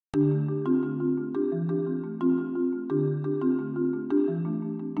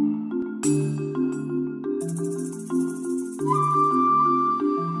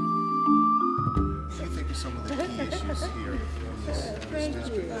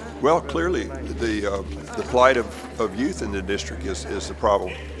Well, clearly the plight of youth in the district is the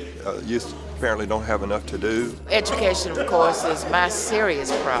problem. Youth apparently don't have enough to do. Education, of course, is my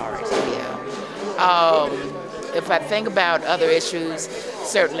serious priority. Yeah. If I think about other issues,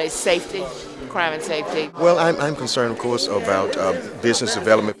 certainly safety, crime and safety. Well, I'm concerned, of course, about business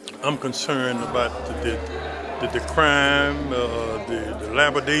development. I'm concerned about the crime, the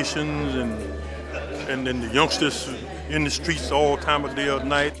lapidations, and then the youngsters in the streets all time of day or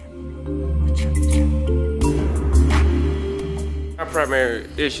night. Our primary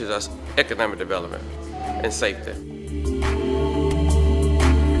issues are economic development and safety.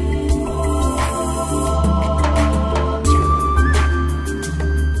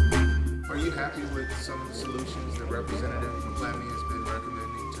 Are you happy with some of the solutions that Representative McClammy has been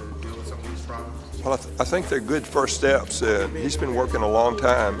recommending to deal with some of these problems? Well, I think they're good first steps. He's been working a long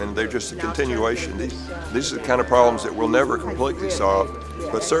time, and they're just a continuation. These are the kind of problems that we'll never completely solve,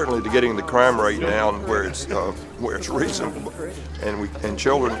 but certainly to getting the crime rate down where it's reasonable, and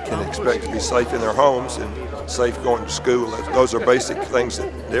children can expect to be safe in their homes and safe going to school. Those are basic things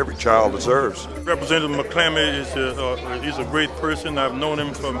that every child deserves. Representative McClammy is a great person. I've known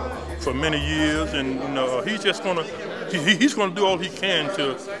him for many years, and he's just gonna do all he can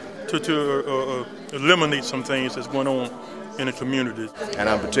to eliminate some things that's going on in the community. And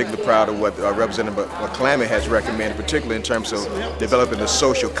I'm particularly proud of what Representative McClammy has recommended, particularly in terms of developing the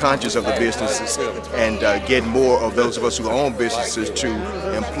social conscience of the businesses and getting more of those of us who own businesses to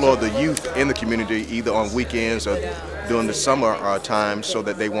employ the youth in the community, either on weekends or during the summer times, so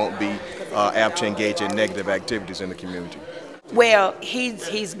that they won't be apt to engage in negative activities in the community. Well,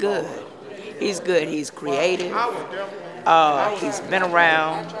 he's good. He's good. He's creative. He's been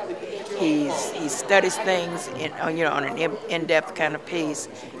around. He studies things on an in-depth kind of piece,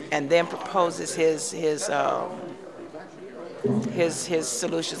 and then proposes his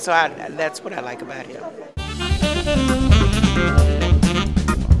solution. So that's what I like about him.